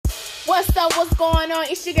What's up? What's going on?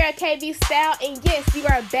 It's your girl KB Style, and yes, we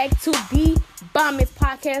are back to the Bombers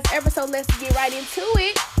Podcast episode. Let's get right into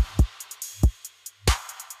it.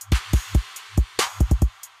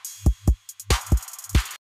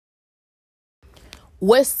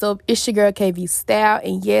 What's up? It's your girl KB Style,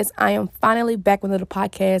 and yes, I am finally back with another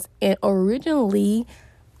podcast. And originally,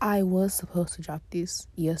 I was supposed to drop this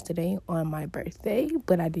yesterday on my birthday,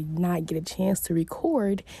 but I did not get a chance to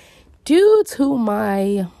record due to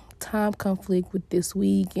my time conflict with this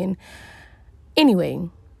week. And anyway,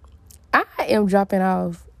 I am dropping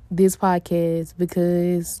off this podcast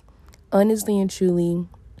because honestly and truly,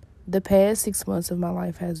 the past 6 months of my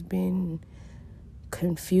life has been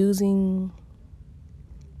confusing,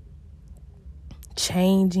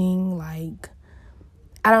 changing. Like,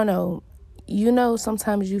 I don't know.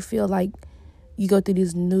 Sometimes you feel like you go through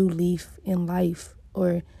this new leaf in life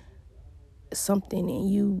or something,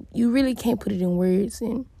 and you really can't put it in words.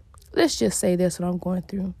 And let's just say that's what I'm going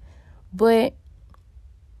through. But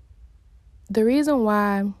the reason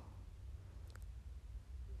why,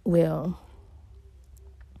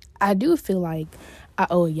 I do feel like I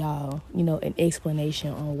owe y'all, an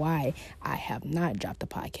explanation on why I have not dropped the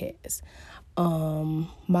podcast.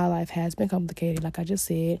 My life has been complicated, like I just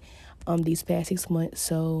said, these past 6 months.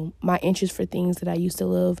 So my interest for things that I used to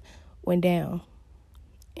love went down.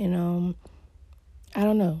 And I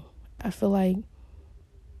don't know. I feel like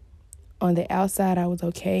on the outside I was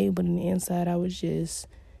okay, but on the inside I was just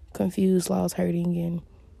confused, lost, hurting, and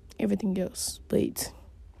everything else. But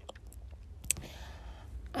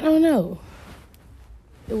I don't know.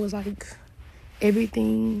 It was like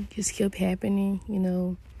everything just kept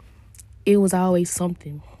happening, It was always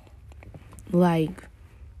something. Like,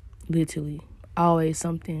 literally, always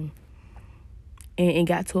something. And it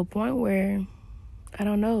got to a point where, I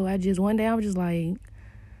don't know, one day I was just like,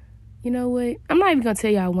 you know what? I'm not even going to tell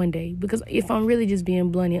y'all one day, because if I'm really just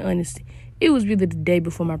being blunt and honest, it was really the day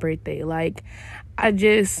before my birthday. Like, I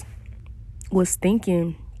just was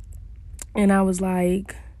thinking, and I was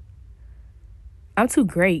like, I'm too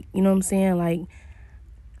great. You know what I'm saying? Like,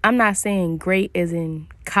 I'm not saying great as in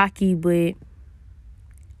cocky, but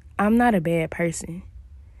I'm not a bad person.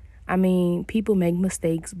 I mean, people make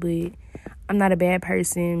mistakes, but I'm not a bad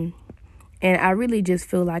person. And I really just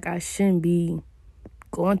feel like I shouldn't be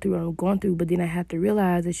going through what I'm going through. But then I have to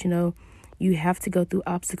realize that, you have to go through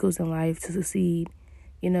obstacles in life to succeed.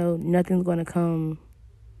 Nothing's going to come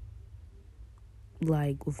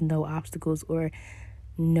like with no obstacles or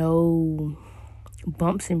no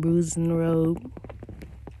bumps and bruises in the road.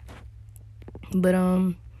 But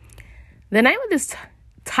the name of this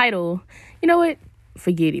title, you know what?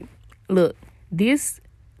 Forget it. Look, this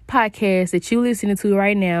podcast that you're listening to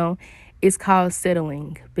right now is called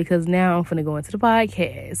Settling, because now I'm finna go into the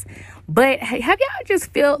podcast. But have y'all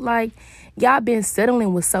just felt like y'all been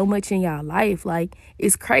settling with so much in y'all life? Like,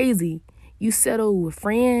 it's crazy. You settle with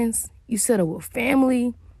friends, you settle with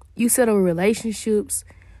family, you settle with relationships,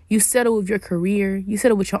 you settle with your career, you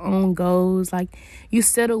settle with your own goals, like, you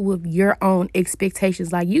settle with your own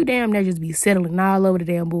expectations. Like, you damn near just be settling all over the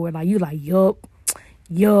damn board. Like, you like, yup.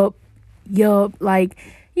 Like,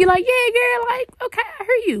 you like, yeah, girl, like, okay, I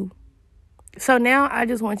hear you. So now I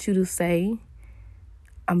just want you to say,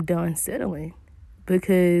 I'm done settling,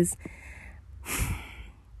 because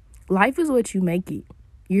life is what you make it.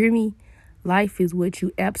 You hear me? Life is what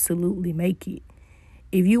you absolutely make it.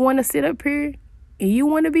 If you want to sit up here and you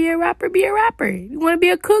want to be a rapper, be a rapper. If you want to be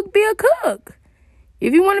a cook, be a cook.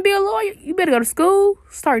 If you want to be a lawyer, you better go to school.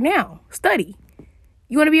 Start now. Study.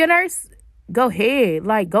 You want to be a nurse? Go ahead.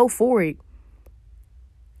 Like, go for it.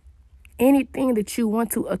 Anything that you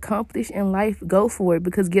want to accomplish in life, go for it.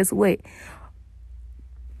 Because guess what?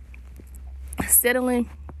 Settling,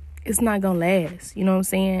 it's not going to last. You know what I'm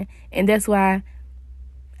saying? And that's why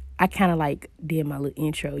I kind of like did my little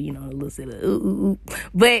intro, a little bit of ooh.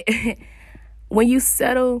 But when you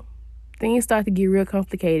settle, things start to get real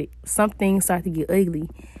complicated. Some things start to get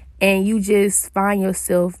ugly. And you just find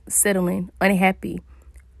yourself settling, unhappy.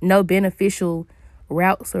 No beneficial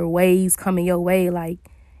routes or ways coming your way. Like,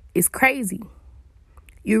 it's crazy.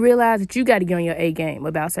 You realize that you got to get on your A game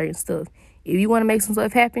about certain stuff. If you want to make some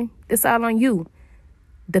stuff happen, it's all on you.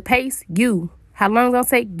 The pace, you. How long it's going to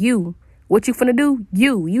take, you. What you finna do,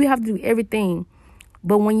 you. You have to do everything.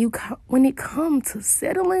 But when it comes to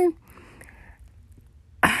settling,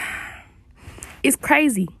 it's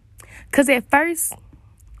crazy. Because at first,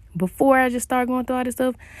 before I just started going through all this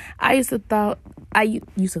stuff, I used to thought,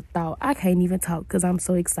 I can't even talk because I'm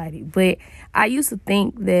so excited. But I used to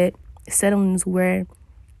think that settling is where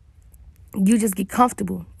you just get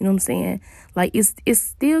comfortable. You know what I'm saying? Like, it's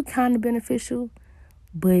still kind of beneficial,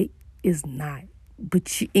 but it's not.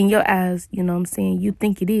 But in your eyes, you know what I'm saying, you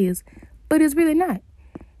think it is, but it's really not.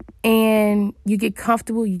 And you get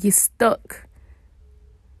comfortable, you get stuck.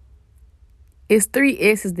 It's 3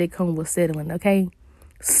 S's that come with settling, okay?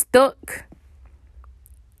 Stuck,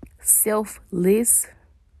 selfless,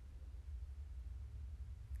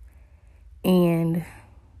 and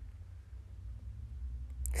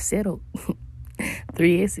settled.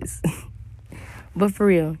 3 S's. But for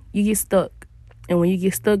real, you get stuck. And when you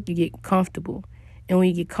get stuck, you get comfortable. And when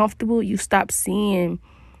you get comfortable, you stop seeing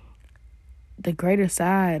the greater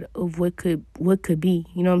side of what could be.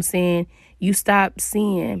 You know what I'm saying? You stop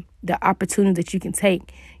seeing the opportunities that you can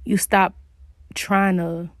take. You stop trying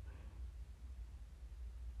to...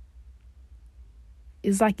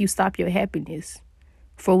 It's like you stop your happiness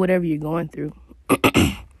for whatever you're going through.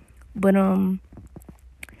 But I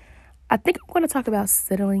think I'm going to talk about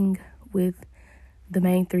settling with the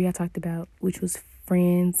main 3 I talked about, which was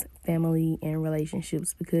friends, family, and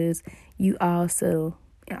relationships, because you all settle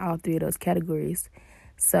in all 3 of those categories.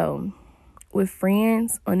 So with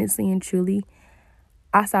friends, honestly and truly,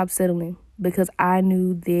 I stopped settling because I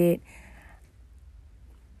knew that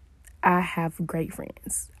I have great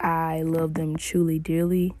friends. I love them truly,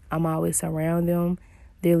 dearly. I'm always around them.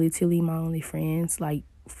 They're literally my only friends, like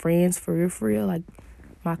friends for real, like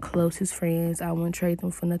my closest friends. I wouldn't trade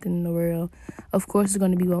them for nothing in the world. Of course, it's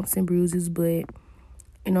going to be bumps and bruises, but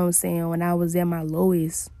you know what I'm saying? When I was at my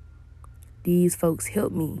lowest, these folks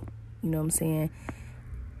helped me. You know what I'm saying?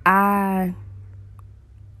 I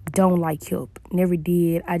don't like help. Never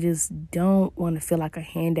did. I just don't want to feel like a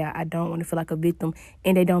handout. I don't want to feel like a victim.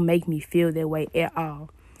 And they don't make me feel that way at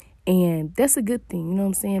all. And that's a good thing. You know what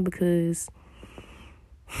I'm saying? Because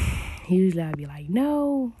usually I'd be like,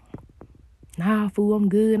 no, nah, fool, I'm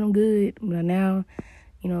good. But now,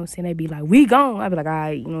 you know what I'm saying, they'd be like, we gone. I'd be like, all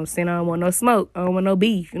right, you know what I'm saying, I don't want no smoke. I don't want no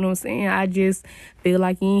beef. You know what I'm saying? I just feel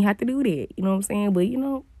like you ain't have to do that. You know what I'm saying? But, you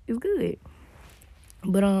know, it's good.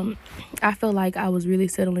 But I felt like I was really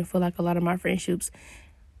settling for, like, a lot of my friendships,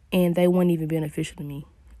 and they weren't even beneficial to me.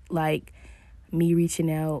 Like, me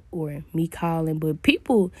reaching out or me calling. But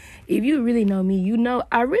people, if you really know me, you know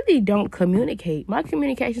I really don't communicate. My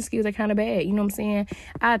communication skills are kind of bad. You know what I'm saying?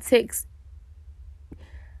 I text,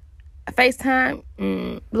 FaceTime,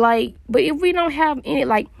 but if we don't have any,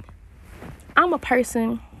 like, I'm a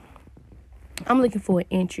person, I'm looking for an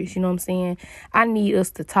interest, you know what I'm saying? I need us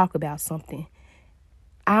to talk about something.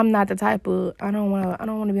 I'm not the type of, I don't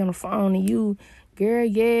want to be on the phone and you, girl,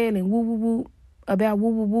 yell and woo, woo, woo, about woo,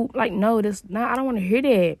 woo, woo. Like, no, that's not, I don't want to hear that.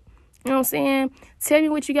 You know what I'm saying? Tell me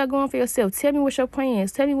what you got going for yourself. Tell me what's your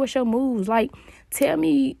plans. Tell me what's your moves. Like, tell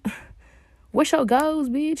me what's your goals,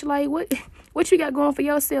 bitch. Like, what you got going for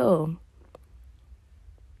yourself?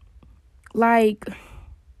 Like,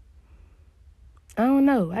 I don't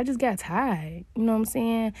know. I just got tired. You know what I'm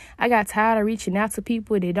saying? I got tired of reaching out to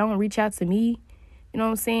people that don't reach out to me. You know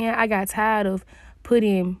what I'm saying? I got tired of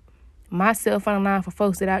putting myself on the line for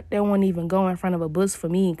folks that won't even go in front of a bus for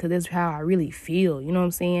me because that's how I really feel. You know what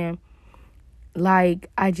I'm saying? Like,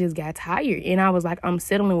 I just got tired. And I was like, I'm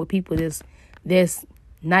settling with people that's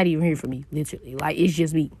not even here for me, literally. Like, it's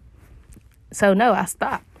just me. So, no, I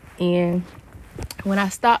stopped. And when I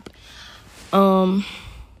stopped,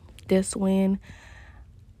 that's when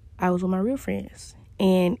I was with my real friends.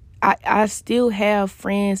 And I still have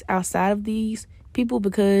friends outside of these people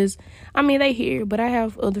because, I mean, they here, but I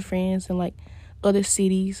have other friends in, like, other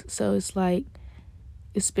cities. So it's like,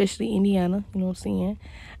 especially Indiana, you know what I'm saying?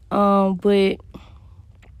 But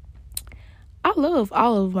I love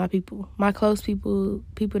all of my people, my close people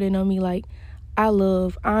that know me. Like, I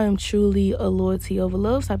am truly a loyalty over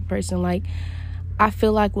love type of person. Like, I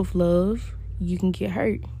feel like with love, you can get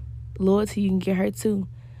hurt. Loyalty, you can get hurt too.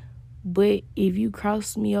 But if you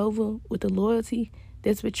cross me over with the loyalty,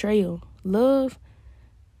 that's betrayal. Love,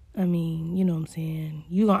 I mean, you know what I'm saying?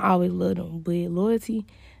 You gonna always love them. But loyalty,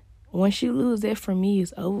 once you lose that from me,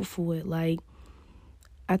 it's over for it. Like,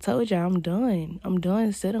 I told y'all, I'm done. I'm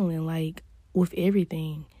done settling, like, with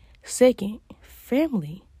everything. Second,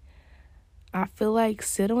 family. I feel like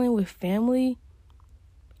settling with family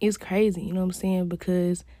is crazy, you know what I'm saying?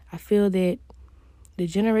 Because I feel that the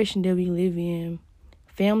generation that we live in,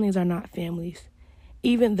 families are not families.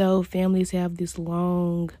 Even though families have this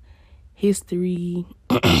long history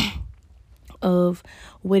of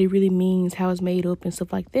what it really means, how it's made up and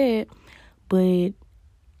stuff like that. But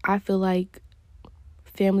I feel like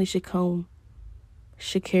family should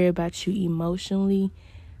care about you emotionally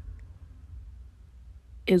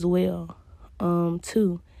as well,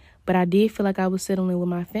 too. But I did feel like I was settling with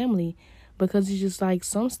my family because it's just like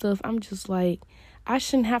some stuff I'm just like, I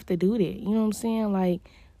shouldn't have to do that. You know what I'm saying? Like,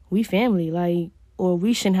 we family, like, or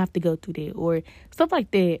we shouldn't have to go through that, or stuff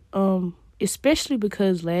like that. Especially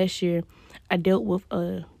because last year I dealt with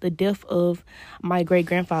the death of my great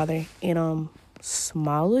grandfather. And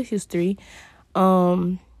smaller history.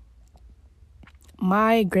 My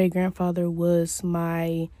great grandfather was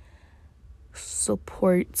my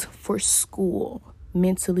support for school,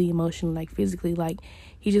 mentally, emotionally, like physically. Like,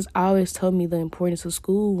 he just always told me the importance of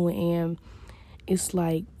school. And it's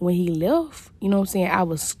like when he left, you know what I'm saying, I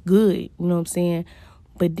was good, you know what I'm saying.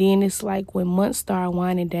 But then it's like when months started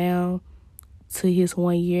winding down to his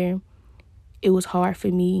 1 year, it was hard for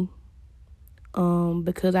me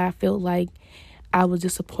because I felt like I was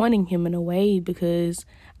disappointing him in a way, because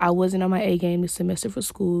I wasn't on my A game this semester for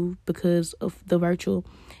school because of the virtual.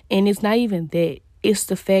 And it's not even that. It's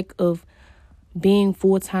the fact of being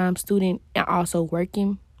full-time student and also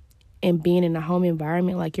working and being in a home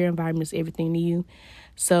environment. Like, your environment is everything to you.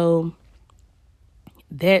 So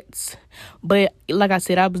but like I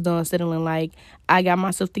said, I was done settling. Like, I got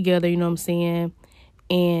myself together, you know what I'm saying?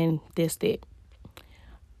 And that's that.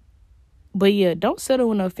 But yeah, don't settle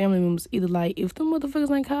with no family members either. Like, if them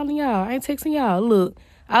motherfuckers ain't calling y'all, I ain't texting y'all, look,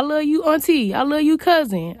 I love you, auntie. I love you,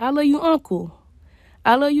 cousin. I love you, uncle.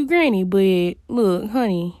 I love you, granny. But look,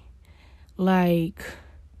 honey, like,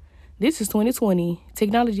 this is 2020.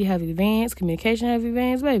 Technology have advanced. Communication have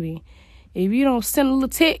advanced, baby. If you don't send a little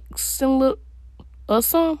text, send a little or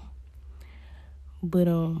something. But,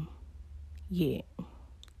 yeah,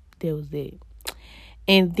 that was that.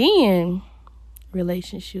 And then,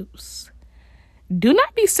 relationships. Do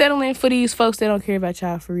not be settling for these folks that don't care about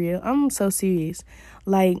y'all, for real. I'm so serious.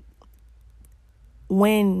 Like,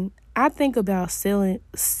 when I think about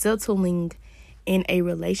settling in a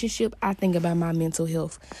relationship, I think about my mental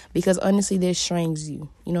health. Because honestly, that strains you.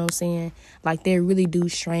 You know what I'm saying? Like, that really do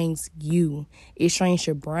strains you. It strains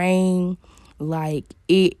your brain. Like,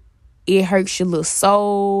 it hurts your little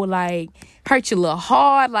soul. Like, hurts your little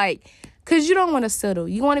heart. Like, because you don't want to settle.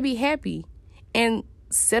 You want to be happy. And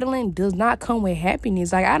settling does not come with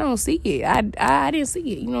happiness. Like, I don't see it. I didn't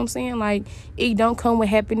see it. You know what I'm saying? Like, it don't come with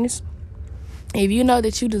happiness. If you know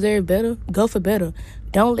that you deserve better, go for better.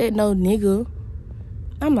 Don't let no nigga,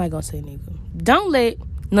 I'm not gonna say nigga, don't let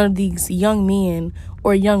none of these young men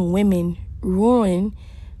or young women ruin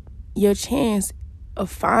your chance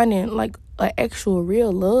of finding, like, an actual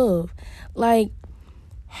real love. Like,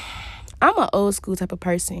 I'm an old school type of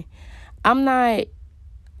person.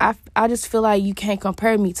 I just feel like you can't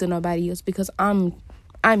compare me to nobody else, because I'm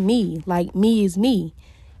me. Like, me is me.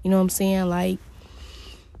 You know what I'm saying? Like,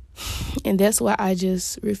 and that's why I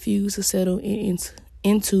just refuse to settle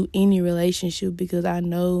into any relationship, because I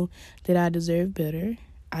know that I deserve better.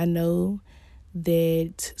 I know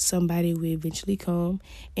that somebody will eventually come.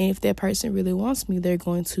 And if that person really wants me, they're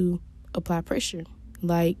going to apply pressure.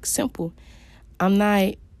 Like, simple. I'm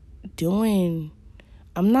not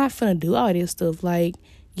finna do all this stuff. Like,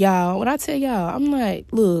 y'all, when I tell y'all, I'm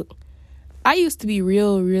not, look, I used to be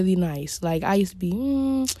really nice. Like, I used to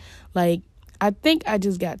be, like, I think I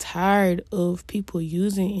just got tired of people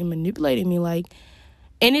using and manipulating me. Like,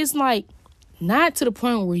 and it's like, not to the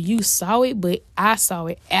point where you saw it, but I saw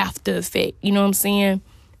it after the effect. You know what I'm saying?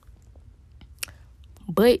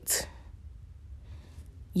 But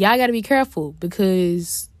y'all got to be careful,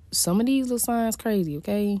 because some of these little signs crazy,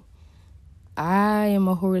 okay? I am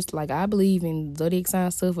a horoscope. Like, I believe in zodiac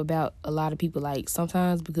sign stuff about a lot of people, like,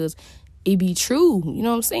 sometimes, because it be true. You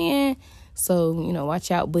know what I'm saying? So, watch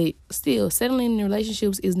out. But still, settling in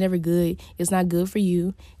relationships is never good. It's not good for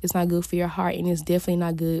you. It's not good for your heart. And it's definitely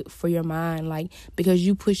not good for your mind. Like, because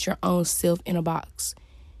you put your own self in a box.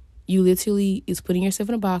 You literally is putting yourself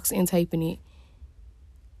in a box and taping it.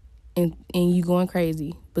 And you going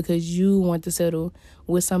crazy because you want to settle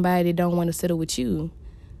with somebody that don't want to settle with you.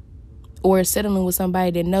 Or settling with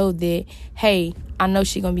somebody that know that, hey, I know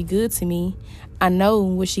she gonna be good to me. I know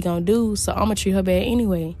what she gonna do, so I'm gonna treat her bad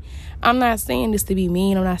anyway. I'm not saying this to be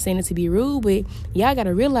mean. I'm not saying it to be rude, but y'all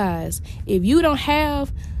gotta realize, if you don't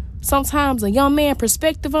have sometimes a young man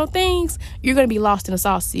perspective on things, you're gonna be lost in the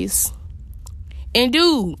sauce, sis. And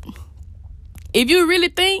dude, if you really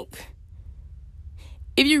think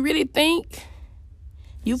you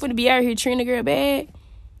finna be out here treating a girl bad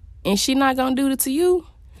and she not gonna do it to you,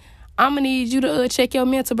 I'm gonna need you to check your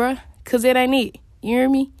mental, bro, because it ain't it. You hear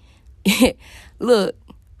me? Look,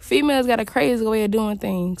 females got a crazy way of doing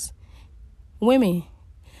things. Women,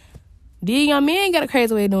 these young men got a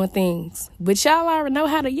crazy way of doing things. But y'all already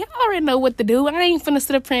know what to do. I ain't finna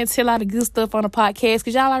sit up here and tell all the good stuff on the podcast,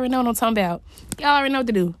 because y'all already know what I'm talking about. Y'all already know what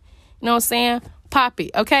to do. You know what I'm saying? Pop it,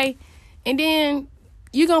 okay? And then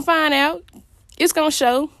you gonna find out. It's gonna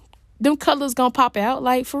show them colors gonna pop out.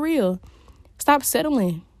 Like, for real. Stop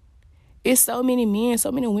settling. It's so many men,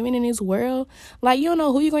 so many women in this world. Like, you don't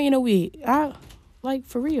know who you gonna end up with. Like,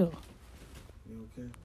 for real.